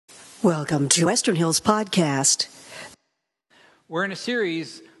Welcome to Western Hills Podcast. We're in a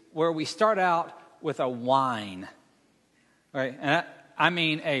series where we start out with a whine, right? And I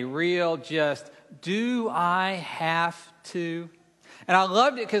mean a real just, do I have to? And I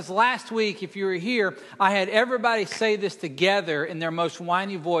loved it because last week, if you were here, I had everybody say this together in their most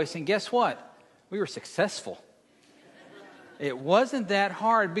whiny voice. And guess what? We were successful. It wasn't that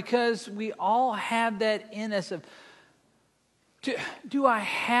hard because we all have that in us of, do I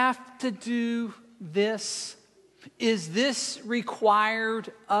have to do this? Is this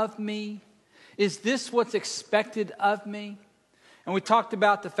required of me? Is this what's expected of me? And we talked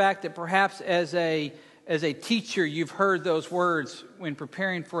about the fact that perhaps as a teacher, you've heard those words when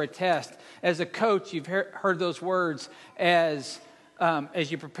preparing for a test. As a coach, you've heard those words as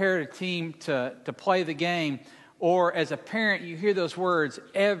you prepare a team to play the game. Or as a parent, you hear those words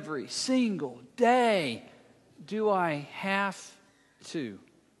every single day. Do I have to?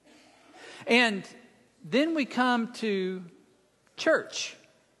 And then we come to church.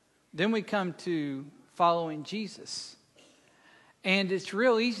 Then we come to following Jesus. And it's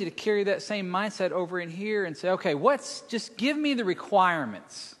real easy to carry that same mindset over in here and say, okay, just give me the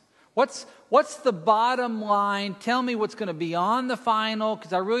requirements. What's the bottom line? Tell me what's going to be on the final,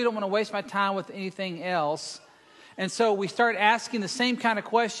 because I really don't want to waste my time with anything else. And so we start asking the same kind of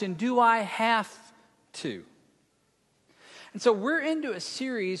question, do I have to? And so we're into a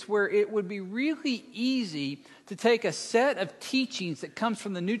series where it would be really easy to take a set of teachings that comes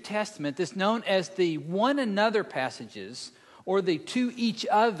from the New Testament that's known as the one another passages or the to each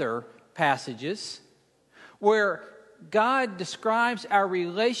other passages, where God describes our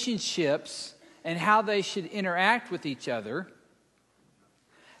relationships and how they should interact with each other,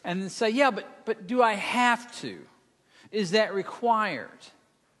 and then say, yeah, but do I have to? Is that required?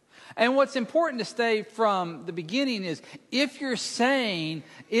 And what's important to say from the beginning is, if you're saying,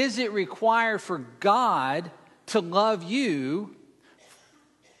 is it required for God to love you?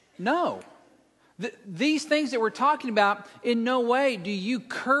 No. These things that we're talking about, in no way do you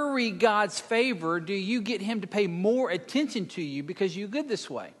curry God's favor, do you get him to pay more attention to you because you live this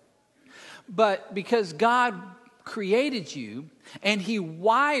way. But because God created you, and he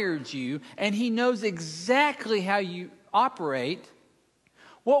wired you, and he knows exactly how you operate,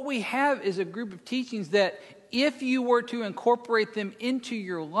 what we have is a group of teachings that if you were to incorporate them into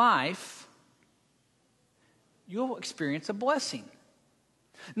your life, you'll experience a blessing.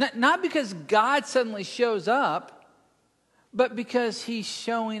 Not because God suddenly shows up, but because he's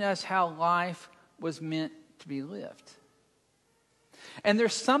showing us how life was meant to be lived. And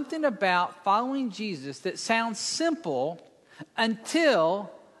there's something about following Jesus that sounds simple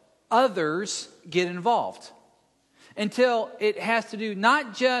until others get involved. Until it has to do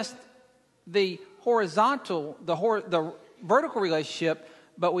not just the horizontal, the vertical relationship,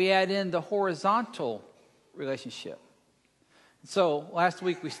 but we add in the horizontal relationship. So last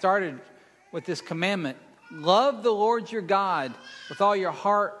week we started with this commandment: love the Lord your God with all your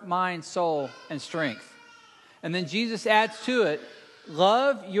heart, mind, soul, and strength. And then Jesus adds to it,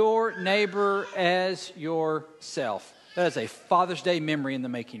 love your neighbor as yourself. That is a Father's Day memory in the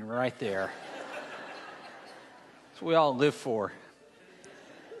making right there. That's what we all live for.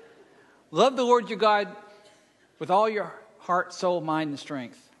 Love the Lord your God with all your heart, soul, mind, and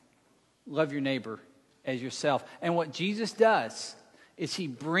strength. Love your neighbor as yourself. And what Jesus does is he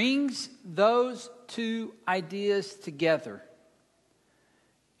brings those two ideas together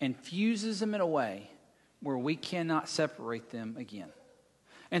and fuses them in a way where we cannot separate them again.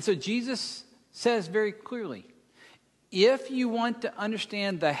 And so Jesus says very clearly, if you want to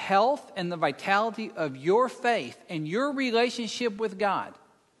understand the health and the vitality of your faith and your relationship with God,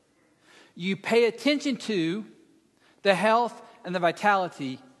 you pay attention to the health and the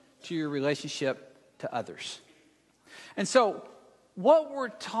vitality to your relationship to others. And so what we're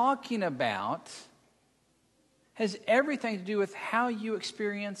talking about has everything to do with how you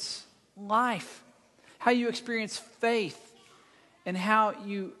experience life, how you experience faith, and how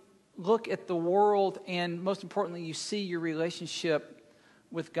you look at the world, and most importantly, you see your relationship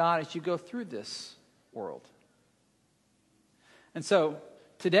with God as you go through this world. And so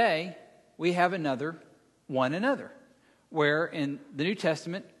today we have another one another, where in the New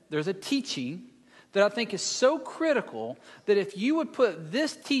Testament there's a teaching that I think is so critical that if you would put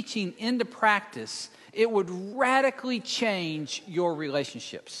this teaching into practice, it would radically change your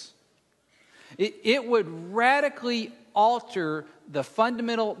relationships. It would radically alter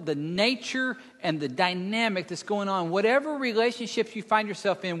the nature and the dynamic that's going on. Whatever relationships you find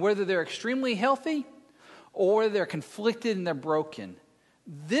yourself in, whether they're extremely healthy or they're conflicted and they're broken,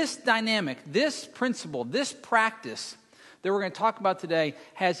 this dynamic, this principle, this practice that we're going to talk about today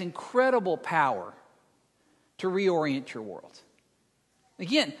has incredible power to reorient your world.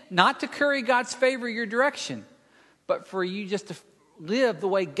 Again, not to curry God's favor your direction, but for you just to live the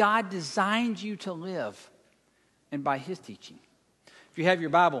way God designed you to live and by His teaching. If you have your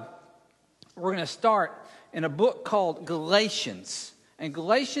Bible, we're going to start in a book called Galatians. And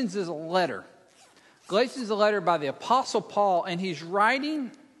Galatians is a letter. Galatians is a letter by the Apostle Paul, and he's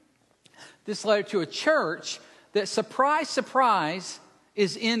writing this letter to a church that, surprise, surprise,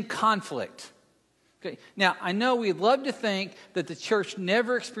 is in conflict. Okay. Now, I know we'd love to think that the church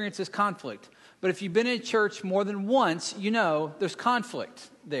never experiences conflict, but if you've been in church more than once, you know there's conflict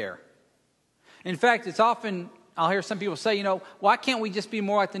there. In fact, it's often, I'll hear some people say, why can't we just be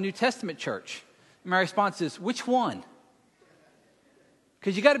more like the New Testament church? And my response is, which one?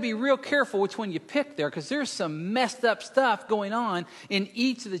 Because you got to be real careful which one you pick there, because there's some messed up stuff going on in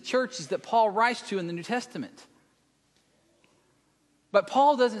each of the churches that Paul writes to in the New Testament. But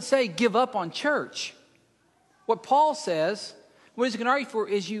Paul doesn't say give up on church. What Paul says, what he's going to argue for,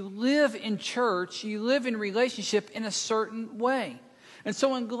 is you live in church, you live in relationship in a certain way. And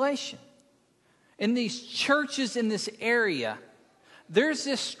so in Galatia, in these churches in this area, there's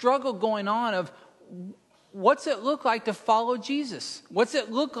this struggle going on of what's it look like to follow Jesus? What's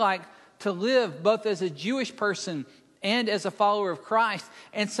it look like to live both as a Jewish person and as a follower of Christ?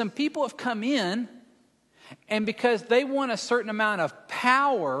 And some people have come in, and because they want a certain amount of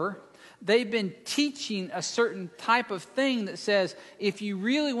power, they've been teaching a certain type of thing that says, if you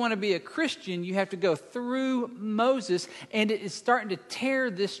really want to be a Christian, you have to go through Moses, and it is starting to tear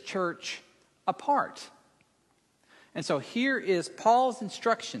this church apart. And so here is Paul's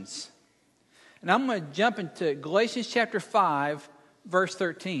instructions. And I'm going to jump into Galatians chapter 5, verse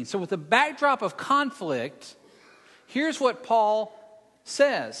 13. So with the backdrop of conflict, here's what Paul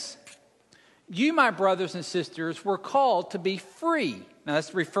says. You, my brothers and sisters, were called to be free. Now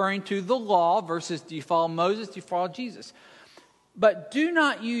that's referring to the law versus do you follow Moses, do you follow Jesus? But do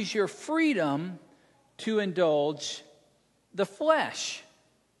not use your freedom to indulge the flesh.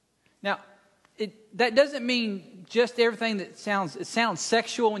 Now, that doesn't mean just everything that sounds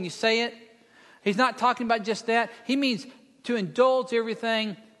sexual when you say it. He's not talking about just that. He means to indulge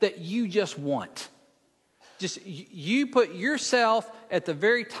everything that you just want. Just you put yourself at the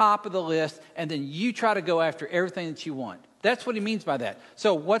very top of the list, and then you try to go after everything that you want. That's what he means by that.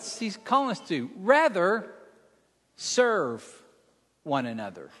 So what's he calling us to? Rather, serve one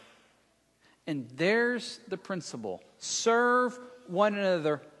another. And there's the principle. Serve one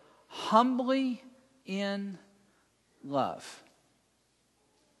another humbly in love.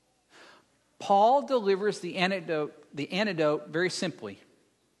 Paul delivers the antidote very simply.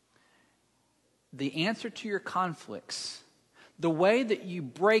 The answer to your conflicts, the way that you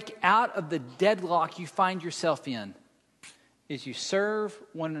break out of the deadlock you find yourself in, is you serve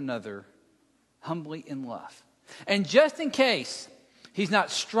one another humbly in love. And just in case he's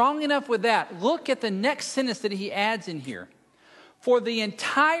not strong enough with that, look at the next sentence that he adds in here. For the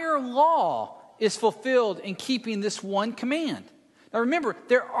entire law is fulfilled in keeping this one command. Now remember,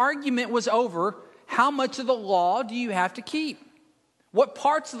 their argument was over how much of the law do you have to keep? What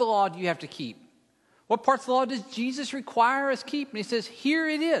parts of the law do you have to keep? What parts of the law does Jesus require us keep? And he says, here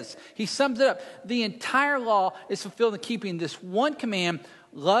it is. He sums it up. The entire law is fulfilled in keeping this one command: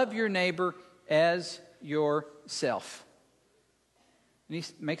 love your neighbor as yourself. And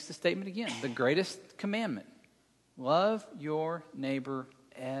he makes the statement again, the greatest commandment. Love your neighbor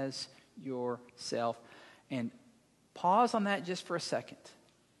as yourself. And pause on that just for a second.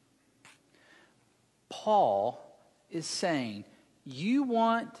 Paul is saying, you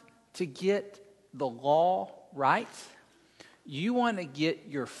want to get the law right? You want to get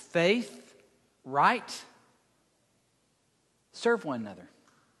your faith right? Serve one another.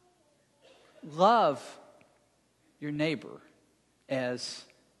 Love your neighbor as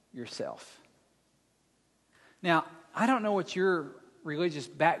yourself. Now, I don't know what your religious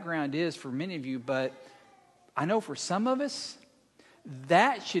background is for many of you, but I know for some of us,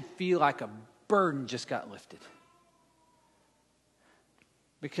 that should feel like a burden just got lifted.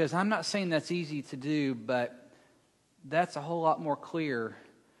 Because I'm not saying that's easy to do, but that's a whole lot more clear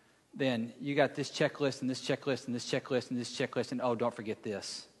than you got this checklist and this checklist and this checklist and this checklist, and oh, don't forget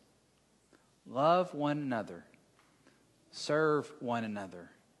this. Love one another. Serve one another.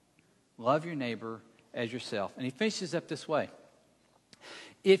 Love your neighbor as yourself. And he finishes up this way.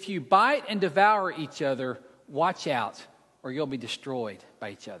 If you bite and devour each other, watch out, or you'll be destroyed by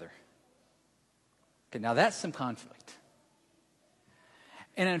each other. Okay, now that's some conflict.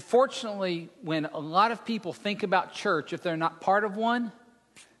 And unfortunately, when a lot of people think about church, if they're not part of one,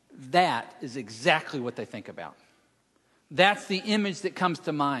 that is exactly what they think about. That's the image that comes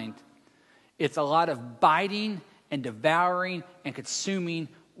to mind. It's a lot of biting and devouring and consuming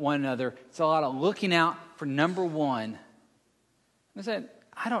one another. It's a lot of looking out for number one. I said,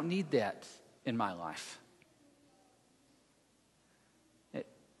 I don't need that in my life.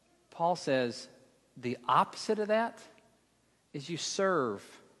 Paul says the opposite of that is you serve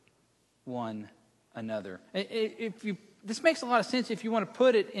one another. This makes a lot of sense if you want to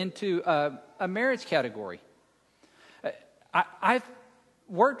put it into a marriage category. I've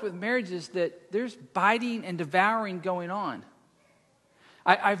worked with marriages that there's biting and devouring going on.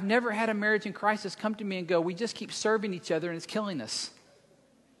 I've never had a marriage in crisis come to me and go, we just keep serving each other and it's killing us.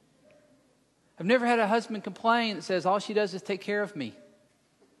 I've never had a husband complain that says all she does is take care of me.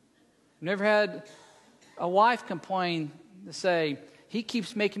 I've never had a wife complain to say, he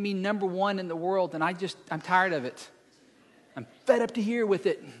keeps making me number one in the world and I'm tired of it. I'm fed up to here with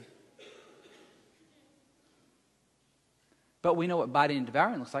it. But we know what biting and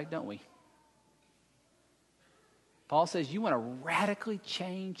devouring looks like, don't we? Paul says you want to radically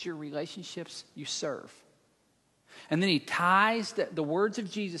change your relationships, you serve. And then he ties the words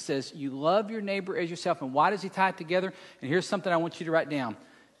of Jesus, says you love your neighbor as yourself. And why does he tie it together? And here's something I want you to write down.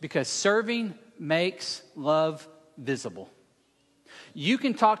 Because serving makes love visible. You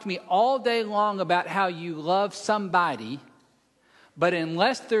can talk to me all day long about how you love somebody, but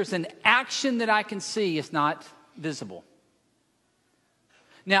unless there's an action that I can see, it's not visible.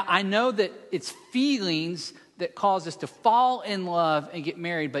 Now, I know that it's feelings that cause us to fall in love and get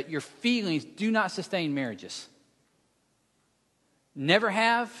married, but your feelings do not sustain marriages. Never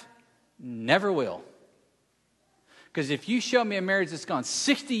have, never will. Because if you show me a marriage that's gone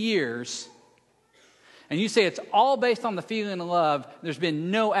 60 years, and you say it's all based on the feeling of love, there's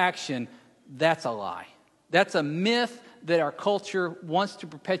been no action, that's a lie. That's a myth that our culture wants to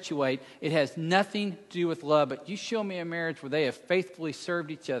perpetuate. It has nothing to do with love. But you show me a marriage where they have faithfully served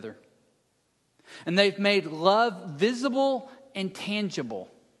each other. And they've made love visible and tangible.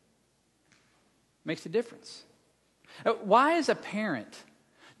 Makes a difference. Why as a parent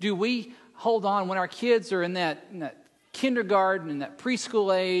do we hold on when our kids are in that kindergarten and that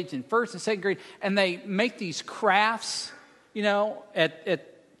preschool age and first and second grade, and they make these crafts, at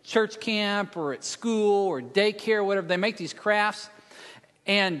church camp or at school or daycare or whatever, they make these crafts,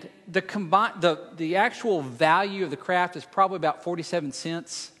 and the actual value of the craft is probably about 47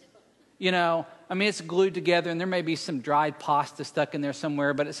 cents. It's glued together, and there may be some dried pasta stuck in there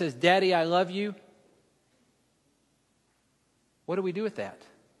somewhere, but it says, "Daddy, I love you." What do we do with that?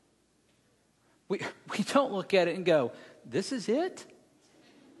 We don't look at it and go, "This is it?"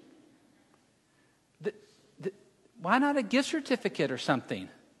 Why not a gift certificate or something?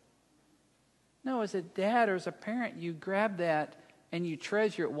 No, as a dad or as a parent, you grab that and you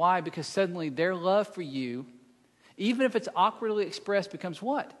treasure it. Why? Because suddenly their love for you, even if it's awkwardly expressed, becomes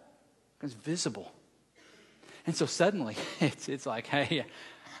what? Becomes visible. And so suddenly it's like, hey,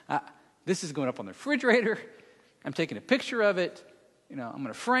 this is going up on the refrigerator. I'm taking a picture of it. I'm going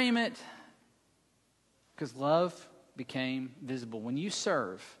to frame it. Because love became visible. When you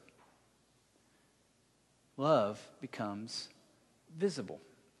serve, love becomes visible.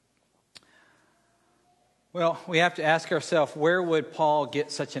 Well, we have to ask ourselves, where would Paul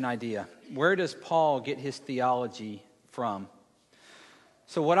get such an idea? Where does Paul get his theology from?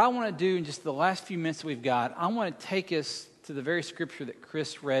 So what I want to do in just the last few minutes we've got, I want to take us to the very scripture that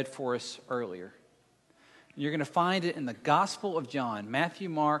Chris read for us earlier. You're going to find it in the Gospel of John, Matthew,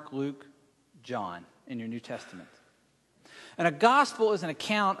 Mark, Luke, John, in your New Testament. And a gospel is an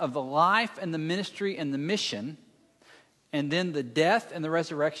account of the life and the ministry and the mission, and then the death and the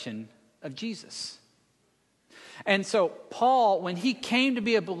resurrection of Jesus. And so Paul, when he came to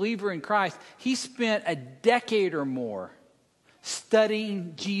be a believer in Christ, he spent a decade or more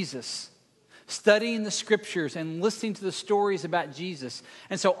studying Jesus, studying the scriptures and listening to the stories about Jesus.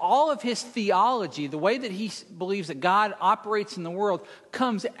 And so all of his theology, the way that he believes that God operates in the world,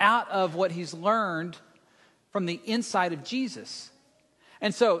 comes out of what he's learned from the inside of Jesus.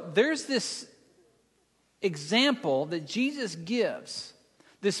 And so there's this example that Jesus gives,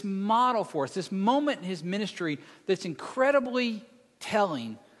 this model for us, this moment in his ministry that's incredibly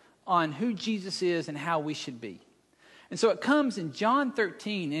telling on who Jesus is and how we should be. And so it comes in John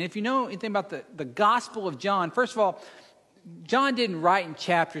 13. And if you know anything about the Gospel of John, first of all, John didn't write in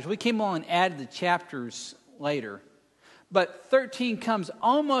chapters. We came along and added the chapters later. But 13 comes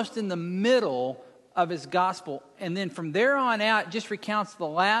almost in the middle of his gospel. And then from there on out, it just recounts the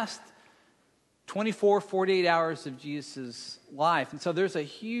last 48 hours of Jesus' life. And so there's a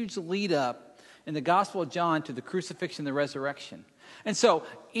huge lead up in the Gospel of John to the crucifixion and the resurrection. And so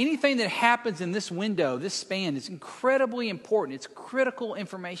anything that happens in this window, this span, is incredibly important. It's critical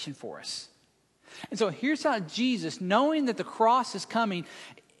information for us. And so here's how Jesus, knowing that the cross is coming,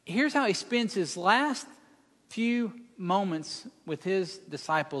 here's how he spends his last few moments with his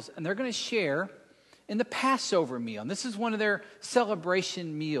disciples. And they're going to share in the Passover meal. And this is one of their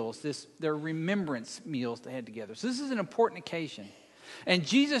celebration meals, their remembrance meals they had together. So this is an important occasion. And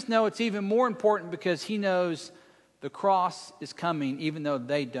Jesus knows it's even more important because he knows the cross is coming even though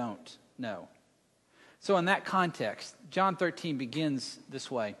they don't know. So in that context, John 13 begins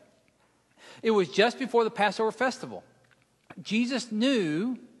this way. It was just before the Passover festival. Jesus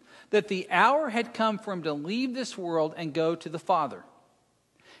knew that the hour had come for him to leave this world and go to the Father.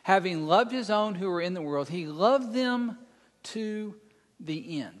 Having loved his own who were in the world, he loved them to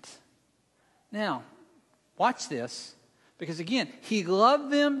the end. Now, watch this. Because again, he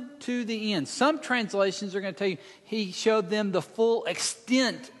loved them to the end. Some translations are going to tell you he showed them the full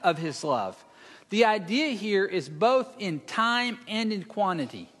extent of his love. The idea here is both in time and in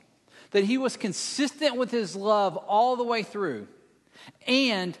quantity. That he was consistent with his love all the way through.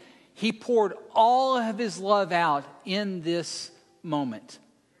 And he poured all of his love out in this moment.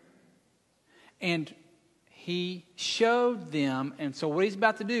 And he showed them, and so what he's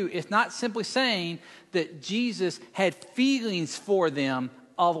about to do is not simply saying that Jesus had feelings for them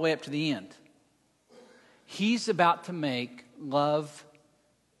all the way up to the end. He's about to make love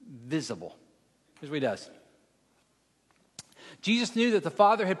visible. Here's what he does. Jesus knew that the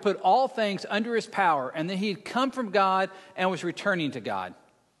Father had put all things under his power and that he had come from God and was returning to God.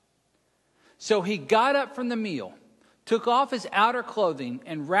 So he got up from the meal, took off his outer clothing,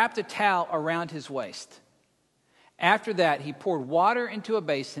 and wrapped a towel around his waist. After that, he poured water into a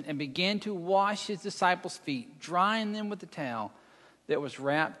basin and began to wash his disciples' feet, drying them with the towel that was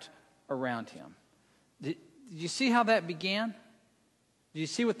wrapped around him. Did you see how that began? Did you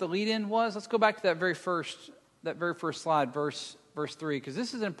see what the lead-in was? Let's go back to that very first slide, verse 3, because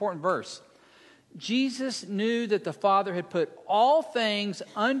this is an important verse. Jesus knew that the Father had put all things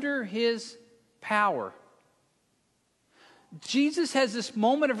under his power. Jesus has this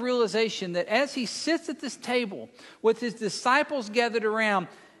moment of realization that as he sits at this table with his disciples gathered around,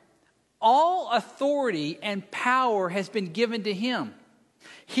 all authority and power has been given to him.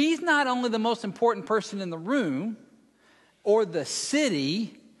 He's not only the most important person in the room, or the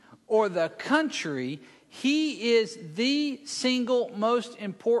city, or the country. He is the single most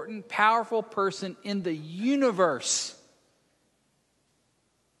important, powerful person in the universe.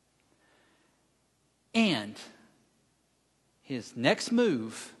 And his next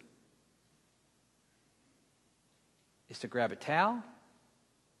move is to grab a towel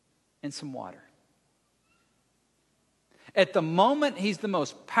and some water. At the moment he's the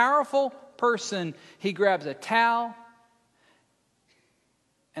most powerful person, he grabs a towel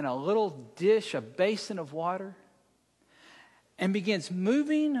and a little dish, a basin of water, and begins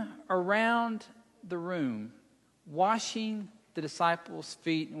moving around the room, washing the disciples'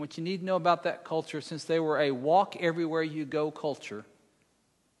 feet. And what you need to know about that culture, since they were a walk everywhere you go culture,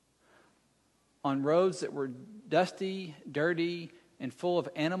 on roads that were dusty, dirty, and full of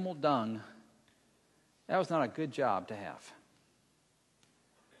animal dung, that was not a good job to have.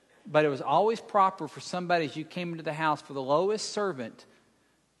 But it was always proper for somebody, as you came into the house, for the lowest servant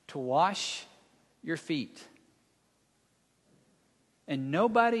to wash your feet. And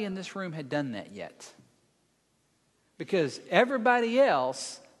nobody in this room had done that yet, because everybody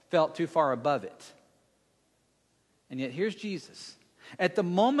else felt too far above it. And yet here's Jesus. At the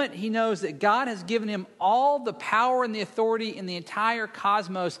moment he knows that God has given him all the power and the authority in the entire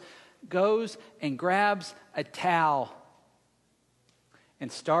cosmos, goes and grabs a towel and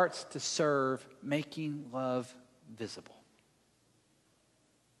starts to serve, making love visible.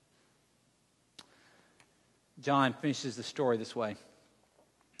 John finishes the story this way.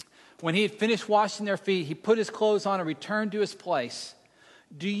 When he had finished washing their feet, he put his clothes on and returned to his place.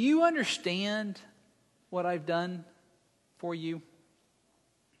 Do you understand what I've done for you?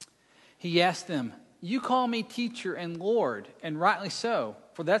 He asked them, you call me teacher and Lord, and rightly so,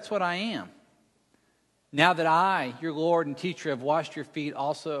 for that's what I am. Now that I, your Lord and teacher, have washed your feet,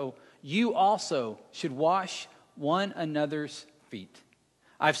 you also should wash one another's feet.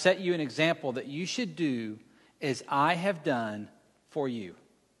 I've set you an example that you should do as I have done for you.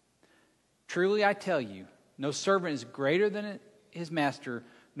 Truly I tell you, no servant is greater than his master,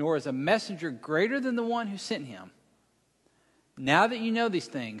 nor is a messenger greater than the one who sent him. Now that you know these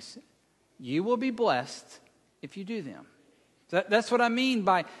things, you will be blessed if you do them. So that's what I mean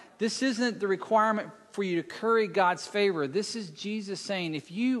by this isn't the requirement for you to curry God's favor. This is Jesus saying,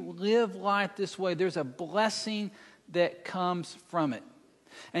 if you live life this way, there's a blessing that comes from it.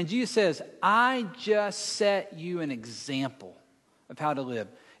 And Jesus says, I just set you an example of how to live.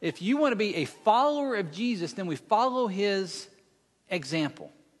 If you want to be a follower of Jesus, then we follow his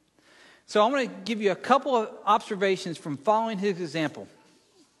example. So I'm going to give you a couple of observations from following his example.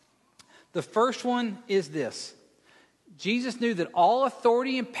 The first one is this. Jesus knew that all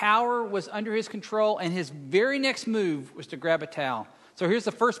authority and power was under his control, and his very next move was to grab a towel. So here's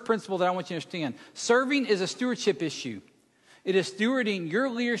the first principle that I want you to understand. Serving is a stewardship issue. It is stewarding your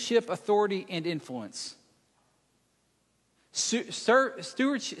leadership, authority, and influence.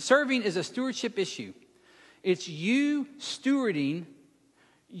 Serving is a stewardship issue. It's you stewarding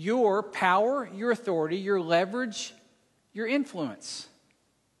your power, your authority, your leverage, your influence.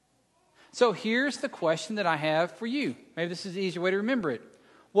 So here's the question that I have for you. Maybe this is the easier way to remember it.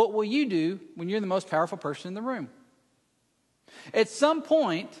 What will you do when you're the most powerful person in the room? At some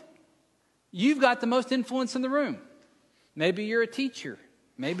point, you've got the most influence in the room. Maybe you're a teacher.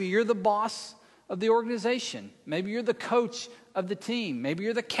 Maybe you're the boss of the organization. Maybe you're the coach of the team. Maybe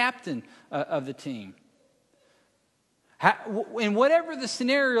you're the captain of the team. In whatever the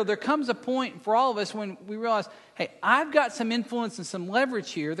scenario, there comes a point for all of us when we realize, hey, I've got some influence and some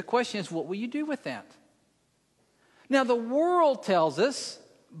leverage here. The question is, what will you do with that? Now, the world tells us,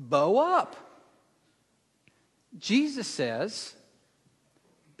 bow up. Jesus says,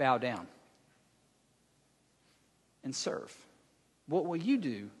 bow down and serve. What will you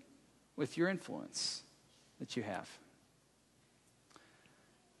do with your influence that you have?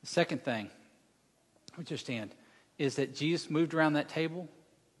 The second thing, would you stand, is that Jesus moved around that table.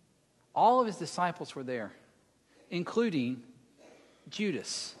 All of his disciples were there, including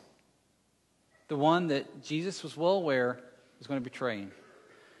Judas, the one that Jesus was well aware was going to betray him.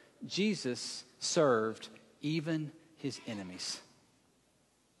 Jesus served even his enemies.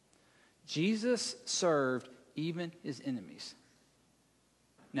 Jesus served even his enemies.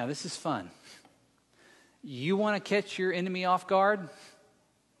 Now, this is fun. You want to catch your enemy off guard?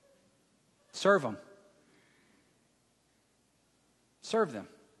 Serve them. Serve them.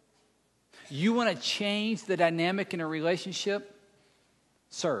 You want to change the dynamic in a relationship?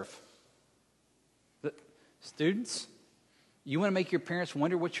 Serve. The students, you want to make your parents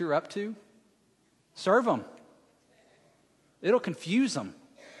wonder what you're up to? Serve them. It'll confuse them.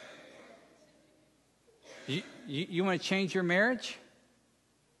 You want to change your marriage?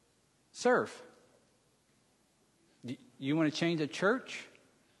 Serve. You want to change a church?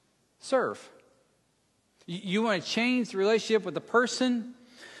 Serve. You want to change the relationship with the person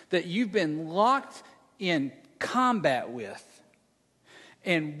that you've been locked in combat with,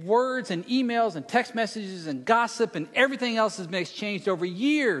 and words and emails and text messages and gossip and everything else has been exchanged over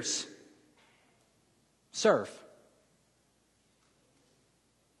years. Serve.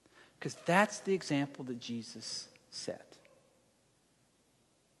 Because that's the example that Jesus set.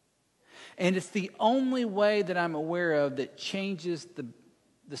 And it's the only way that I'm aware of that changes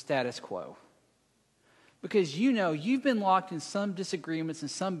the status quo. Because you've been locked in some disagreements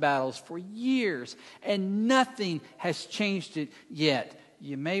and some battles for years, and nothing has changed it yet.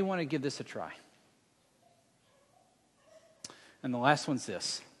 You may want to give this a try. And the last one's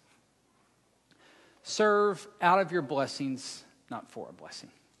this. Serve out of your blessings, not for a blessing.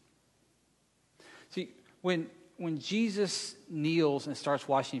 See, when Jesus kneels and starts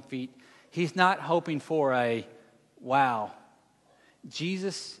washing feet, he's not hoping for a, wow,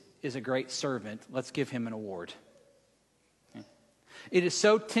 Jesus is a great servant. Let's give him an award. Okay. It is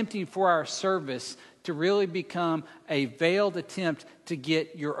so tempting for our service to really become a veiled attempt to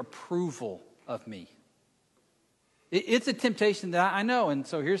get your approval of me. It's a temptation that I know, and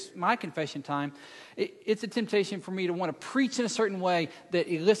so here's my confession time. It's a temptation for me to want to preach in a certain way that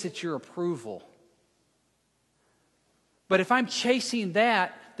elicits your approval. But if I'm chasing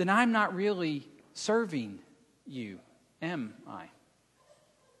that, then I'm not really serving you, am I?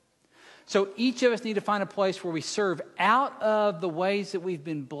 So each of us need to find a place where we serve out of the ways that we've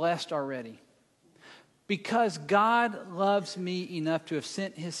been blessed already. Because God loves me enough to have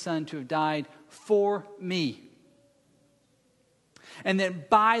sent his son to have died for me. And that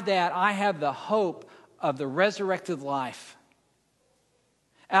by that I have the hope of the resurrected life.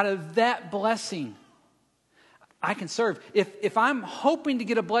 Out of that blessing, I can serve. If I'm hoping to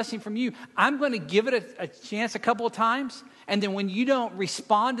get a blessing from you, I'm going to give it a chance a couple of times. And then when you don't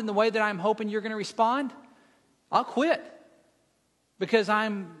respond in the way that I'm hoping you're going to respond, I'll quit. Because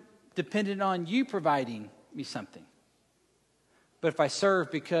I'm dependent on you providing me something. But if I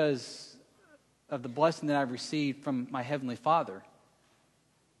serve because of the blessing that I've received from my Heavenly Father,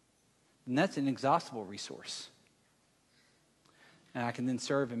 then that's an inexhaustible resource. And I can then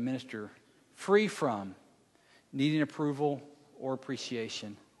serve and minister free from needing approval or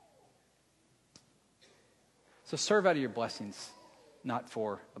appreciation. So serve out of your blessings, not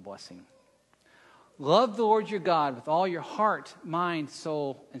for a blessing. Love the Lord your God with all your heart, mind,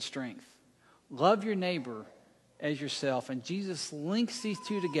 soul, and strength. Love your neighbor as yourself. And Jesus links these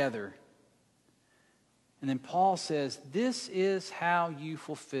two together. And then Paul says, this is how you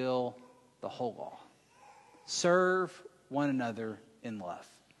fulfill the whole law. Serve one another in love.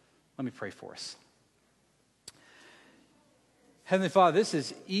 Let me pray for us. Heavenly Father, this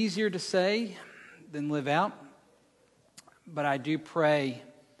is easier to say than live out. But I do pray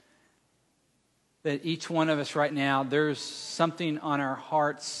that each one of us right now, there's something on our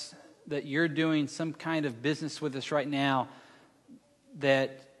hearts that you're doing some kind of business with us right now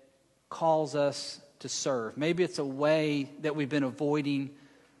that calls us to serve. Maybe it's a way that we've been avoiding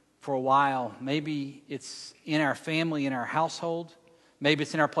for a while. Maybe it's in our family, in our household. Maybe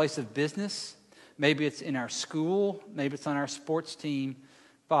it's in our place of business. Maybe it's in our school. Maybe it's on our sports team.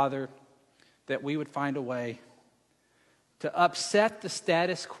 Father, that we would find a way to upset the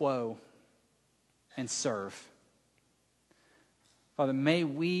status quo and serve. Father, may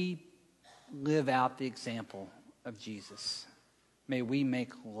we live out the example of Jesus. May we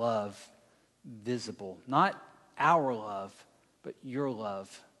make love visible. Not our love, but your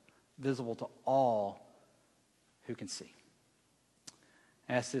love visible to all who can see.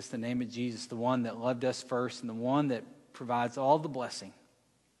 I ask this in the name of Jesus, the one that loved us first and the one that provides all the blessing.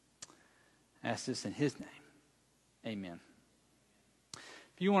 I ask this in his name. Amen.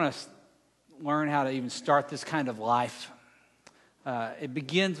 If you want to learn how to even start this kind of life, it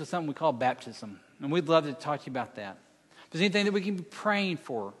begins with something we call baptism. And we'd love to talk to you about that. If there's anything that we can be praying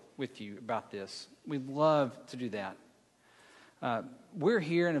for with you about this, we'd love to do that. We're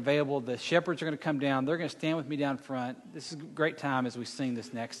here and available. The shepherds are going to come down. They're going to stand with me down front. This is a great time as we sing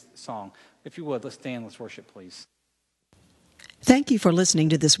this next song. If you would, let's stand, let's worship, please. Thank you for listening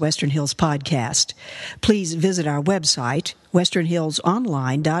to this Western Hills podcast. Please visit our website,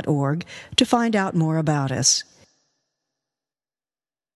 westernhillsonline.org, to find out more about us.